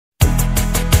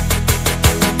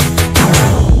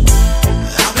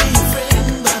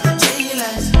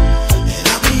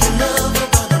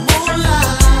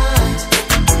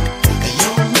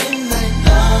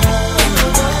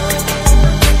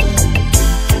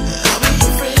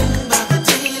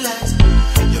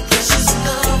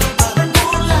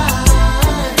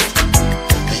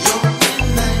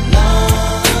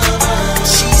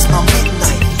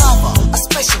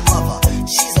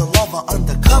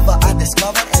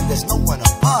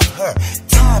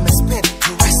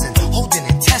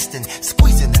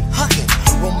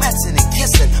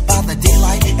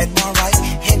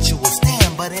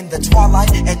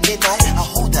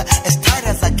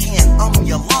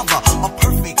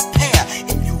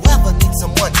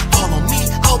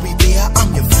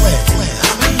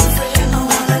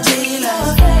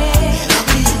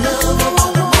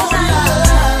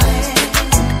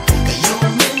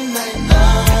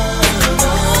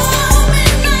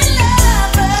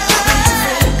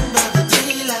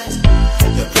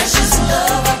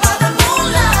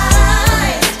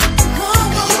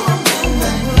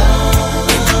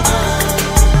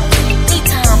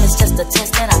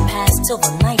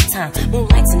time.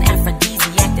 Moonlight's an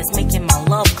aphrodisiac that's making my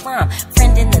love climb.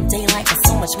 Friend in the daylight, but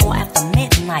so much more after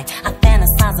midnight. I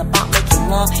fantasize about making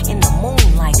love in the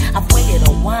moonlight. I've waited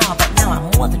a while, but now I'm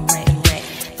more than ready.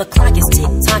 The clock is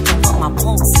tick-tocking, but my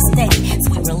pulse is steady.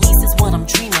 Sweet release is what I'm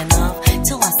dreaming of.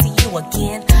 Till I see you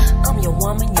again, I'm your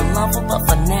woman, your lover, but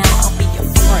for now, I'll be your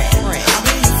friend. I'll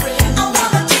be your friend. I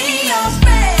wanna be your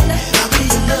friend. I'll be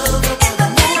your lover in the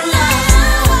moonlight.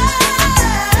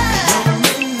 Your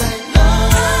midnight love.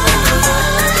 I'll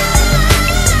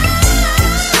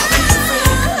be your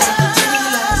friend by the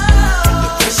daylight.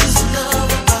 Your precious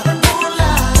love by the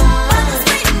moonlight. By the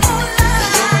sweet moonlight.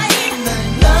 Your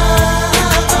midnight love.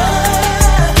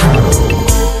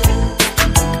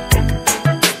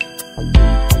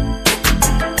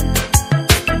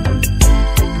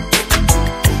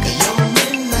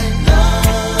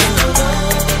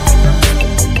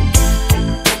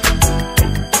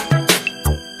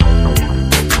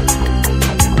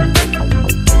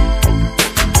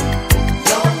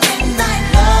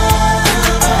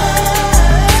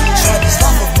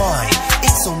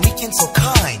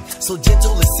 So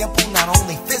gentle and simple, not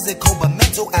only physical but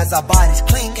mental, as our bodies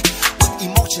cling with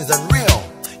emotions unreal.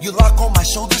 You lock on my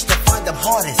shoulders to find them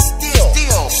hard as steel.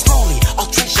 Slowly, I'll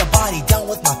trace your body down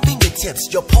with my fingertips.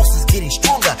 Your pulse is getting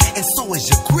stronger and so is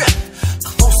your grip.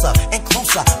 Closer and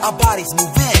closer, our bodies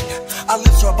move in. Our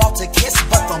lips are about to kiss,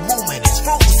 but the moment is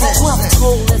frozen. 12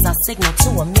 toll is our signal to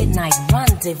a midnight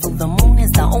rendezvous. The moon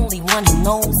is the only one who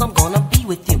knows I'm gonna be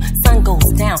with you. Sun goes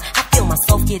down, I feel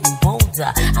myself getting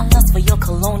bolder. I lust for your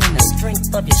cologne and the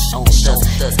strength of your shoulders.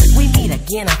 We meet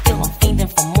again, I feel I'm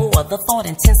fiending for more. The thought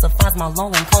intensifies my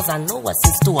longing, cause I know what's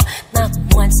in store. Not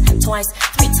once, twice,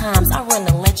 3 times, I run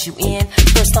to let you in.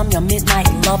 First I'm your midnight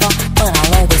lover, but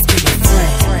I'll always be your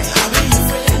friend. I'll be your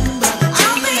friend.